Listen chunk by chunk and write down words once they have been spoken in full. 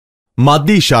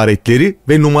Madde işaretleri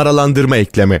ve numaralandırma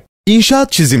ekleme.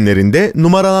 İnşaat çizimlerinde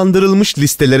numaralandırılmış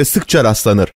listelere sıkça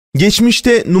rastlanır.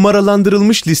 Geçmişte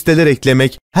numaralandırılmış listeler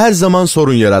eklemek her zaman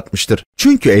sorun yaratmıştır.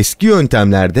 Çünkü eski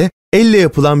yöntemlerde elle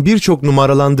yapılan birçok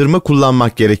numaralandırma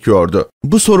kullanmak gerekiyordu.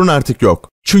 Bu sorun artık yok.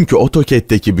 Çünkü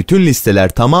AutoCAD'deki bütün listeler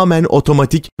tamamen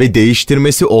otomatik ve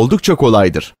değiştirmesi oldukça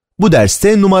kolaydır. Bu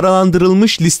derste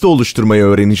numaralandırılmış liste oluşturmayı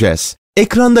öğreneceğiz.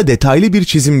 Ekranda detaylı bir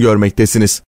çizim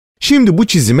görmektesiniz. Şimdi bu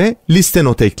çizime liste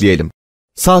not ekleyelim.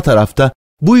 Sağ tarafta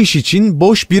bu iş için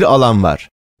boş bir alan var.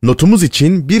 Notumuz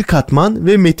için bir katman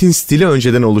ve metin stili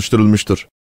önceden oluşturulmuştur.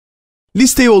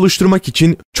 Listeyi oluşturmak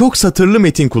için çok satırlı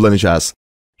metin kullanacağız.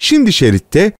 Şimdi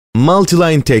şeritte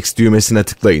Multiline Text düğmesine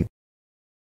tıklayın.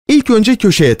 İlk önce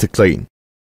köşeye tıklayın.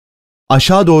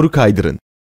 Aşağı doğru kaydırın.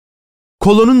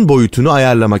 Kolonun boyutunu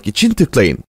ayarlamak için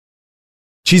tıklayın.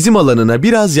 Çizim alanına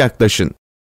biraz yaklaşın.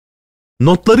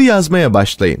 Notları yazmaya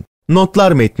başlayın.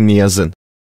 Notlar metnini yazın.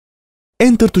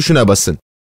 Enter tuşuna basın.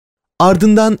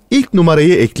 Ardından ilk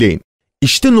numarayı ekleyin.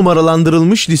 İşte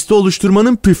numaralandırılmış liste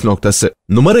oluşturmanın püf noktası.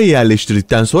 Numarayı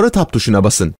yerleştirdikten sonra Tab tuşuna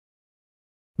basın.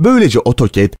 Böylece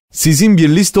AutoCAD sizin bir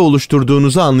liste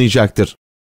oluşturduğunuzu anlayacaktır.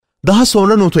 Daha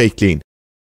sonra notu ekleyin.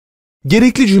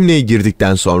 Gerekli cümleyi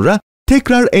girdikten sonra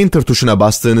tekrar Enter tuşuna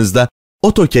bastığınızda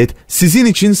AutoCAD sizin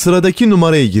için sıradaki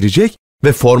numarayı girecek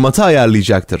ve formatı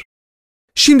ayarlayacaktır.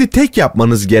 Şimdi tek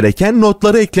yapmanız gereken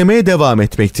notları eklemeye devam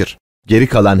etmektir. Geri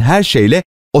kalan her şeyle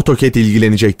AutoCAD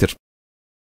ilgilenecektir.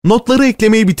 Notları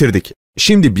eklemeyi bitirdik.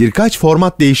 Şimdi birkaç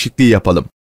format değişikliği yapalım.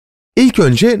 İlk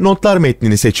önce notlar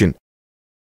metnini seçin.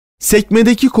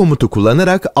 Sekmedeki komutu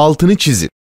kullanarak altını çizin.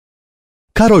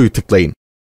 Karoyu tıklayın.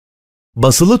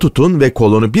 Basılı tutun ve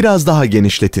kolonu biraz daha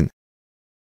genişletin.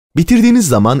 Bitirdiğiniz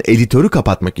zaman editörü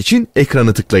kapatmak için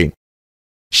ekranı tıklayın.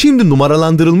 Şimdi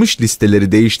numaralandırılmış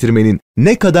listeleri değiştirmenin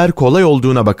ne kadar kolay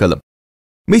olduğuna bakalım.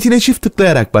 Metine çift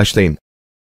tıklayarak başlayın.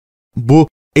 Bu,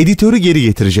 editörü geri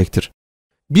getirecektir.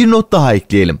 Bir not daha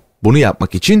ekleyelim. Bunu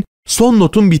yapmak için son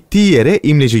notun bittiği yere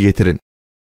imleci getirin.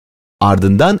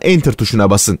 Ardından Enter tuşuna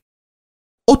basın.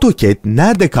 AutoCAD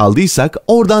nerede kaldıysak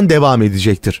oradan devam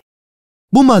edecektir.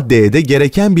 Bu maddeye de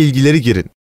gereken bilgileri girin.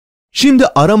 Şimdi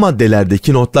ara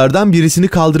maddelerdeki notlardan birisini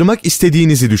kaldırmak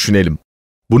istediğinizi düşünelim.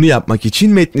 Bunu yapmak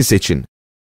için metni seçin.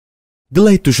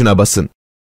 Delete tuşuna basın.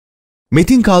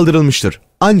 Metin kaldırılmıştır.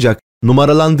 Ancak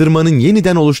numaralandırmanın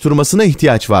yeniden oluşturmasına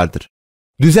ihtiyaç vardır.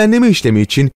 Düzenleme işlemi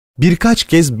için birkaç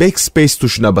kez Backspace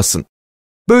tuşuna basın.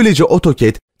 Böylece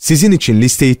AutoCAD sizin için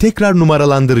listeyi tekrar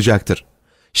numaralandıracaktır.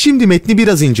 Şimdi metni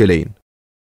biraz inceleyin.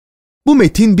 Bu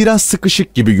metin biraz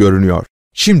sıkışık gibi görünüyor.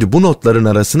 Şimdi bu notların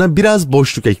arasına biraz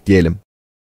boşluk ekleyelim.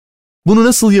 Bunu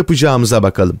nasıl yapacağımıza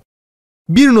bakalım.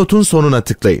 Bir notun sonuna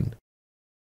tıklayın.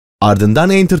 Ardından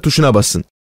Enter tuşuna basın.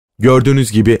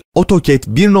 Gördüğünüz gibi AutoCAD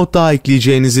bir not daha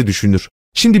ekleyeceğinizi düşünür.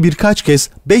 Şimdi birkaç kez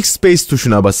Backspace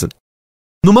tuşuna basın.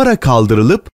 Numara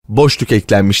kaldırılıp boşluk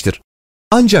eklenmiştir.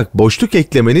 Ancak boşluk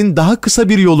eklemenin daha kısa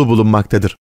bir yolu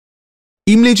bulunmaktadır.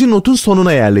 İmleci notun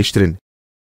sonuna yerleştirin.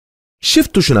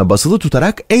 Shift tuşuna basılı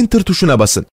tutarak Enter tuşuna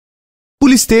basın.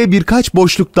 Bu listeye birkaç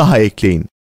boşluk daha ekleyin.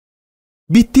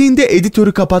 Bittiğinde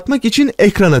editörü kapatmak için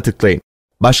ekrana tıklayın.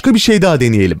 Başka bir şey daha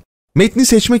deneyelim. Metni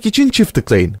seçmek için çift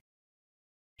tıklayın.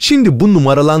 Şimdi bu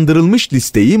numaralandırılmış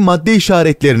listeyi madde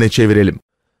işaretlerine çevirelim.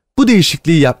 Bu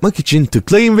değişikliği yapmak için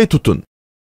tıklayın ve tutun.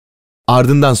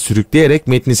 Ardından sürükleyerek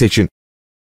metni seçin.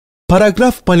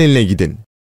 Paragraf paneline gidin.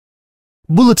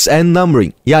 Bullets and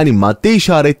Numbering yani madde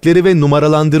işaretleri ve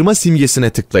numaralandırma simgesine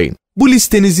tıklayın. Bu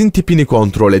listenizin tipini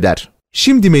kontrol eder.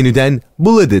 Şimdi menüden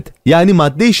Bulleted yani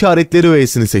madde işaretleri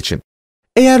öğesini seçin.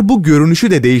 Eğer bu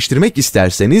görünüşü de değiştirmek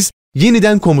isterseniz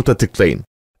yeniden komuta tıklayın.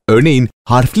 Örneğin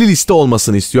harfli liste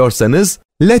olmasını istiyorsanız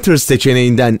Letters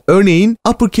seçeneğinden örneğin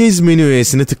Uppercase menü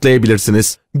öğesini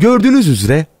tıklayabilirsiniz. Gördüğünüz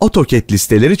üzere AutoCAD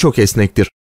listeleri çok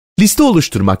esnektir. Liste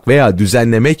oluşturmak veya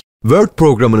düzenlemek Word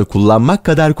programını kullanmak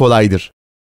kadar kolaydır.